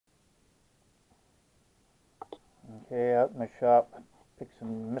Okay, out in my shop, pick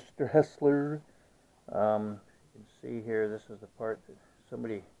some Mr. Hasler. You can see here, this is the part that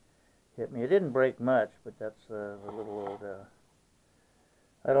somebody hit me. It didn't break much, but that's the little old,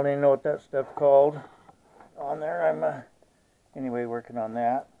 I don't even know what that stuff's called on there. I'm, anyway, working on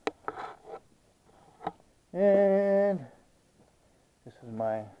that. And this is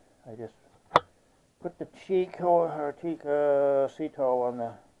my, I just put the teak Ceto on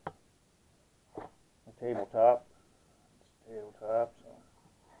the tabletop. So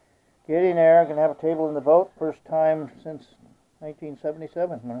getting there. Gonna have a table in the boat. First time since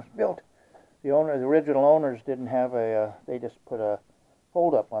 1977 when it was built. The original owners didn't have a. They just put a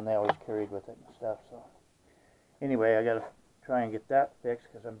hold up on. They always carried with it and stuff. So anyway, I gotta try and get that fixed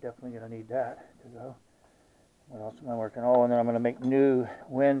because I'm definitely gonna need that to go. What else am I working? Oh, and then I'm gonna make new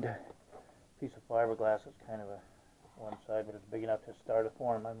wind piece of fiberglass. It's kind of a one side, but it's big enough to start a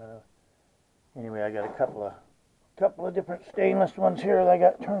form. I'm gonna. Anyway, I got a couple of different stainless ones here that I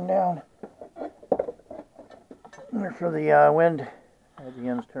got turned down. They're for the wind. I had the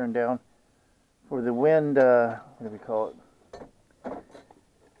ends turned down for the wind. What do we call it?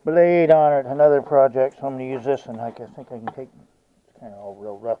 Blade on it. Another project. So I'm going to use this, and I think I can take. It's kind of all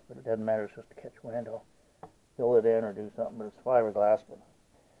real rough, but it doesn't matter. It's just to catch wind. I'll fill it in or do something. But it's fiberglass. But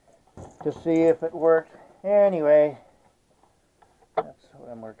to see if it works. Anyway, that's what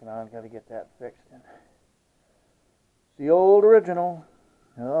I'm working on. Got to get that fixed. And the old original.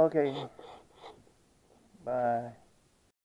 Okay. Bye.